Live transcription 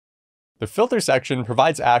The filter section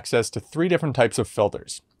provides access to 3 different types of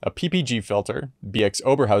filters: a PPG filter, BX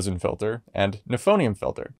Oberhausen filter, and Knifonium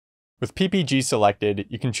filter. With PPG selected,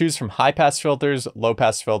 you can choose from high-pass filters,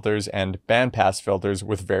 low-pass filters, and bandpass filters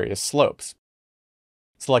with various slopes.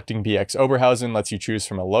 Selecting BX Oberhausen lets you choose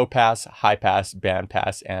from a low-pass, high-pass,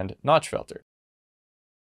 bandpass, and notch filter.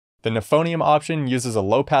 The Knifonium option uses a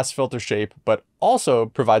low-pass filter shape, but also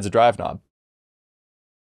provides a drive knob.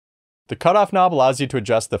 The cutoff knob allows you to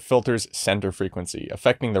adjust the filter's center frequency,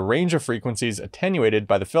 affecting the range of frequencies attenuated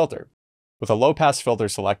by the filter. With a low-pass filter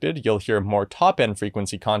selected, you'll hear more top-end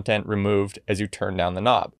frequency content removed as you turn down the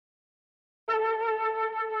knob.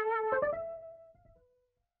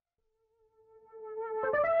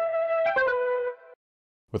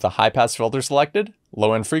 With a high-pass filter selected,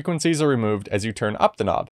 low-end frequencies are removed as you turn up the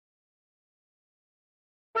knob.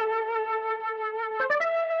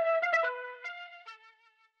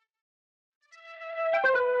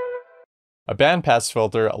 A bandpass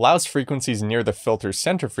filter allows frequencies near the filter's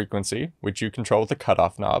center frequency, which you control with the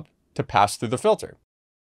cutoff knob, to pass through the filter.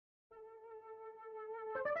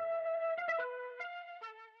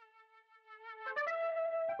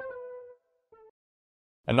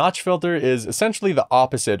 A notch filter is essentially the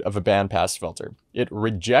opposite of a bandpass filter. It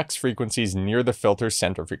rejects frequencies near the filter's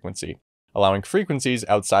center frequency, allowing frequencies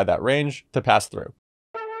outside that range to pass through.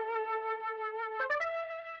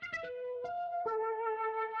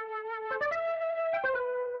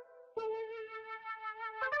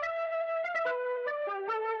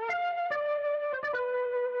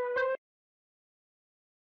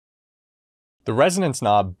 The resonance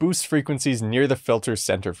knob boosts frequencies near the filter's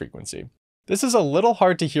center frequency. This is a little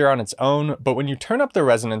hard to hear on its own, but when you turn up the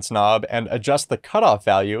resonance knob and adjust the cutoff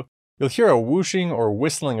value, you'll hear a whooshing or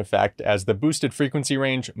whistling effect as the boosted frequency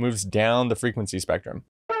range moves down the frequency spectrum.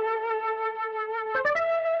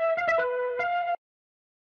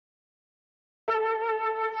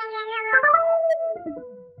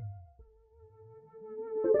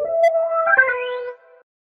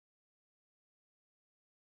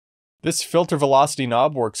 This filter velocity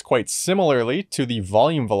knob works quite similarly to the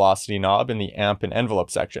volume velocity knob in the amp and envelope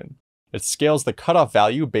section. It scales the cutoff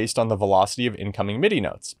value based on the velocity of incoming MIDI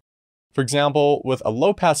notes. For example, with a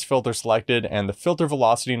low-pass filter selected and the filter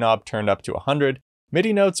velocity knob turned up to 100,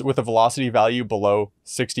 MIDI notes with a velocity value below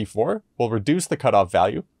 64 will reduce the cutoff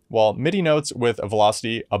value, while MIDI notes with a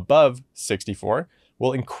velocity above 64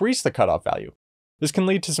 will increase the cutoff value. This can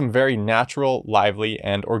lead to some very natural, lively,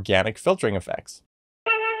 and organic filtering effects.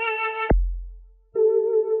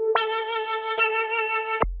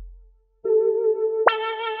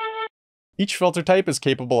 Each filter type is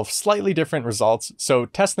capable of slightly different results, so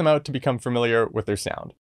test them out to become familiar with their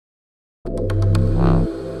sound.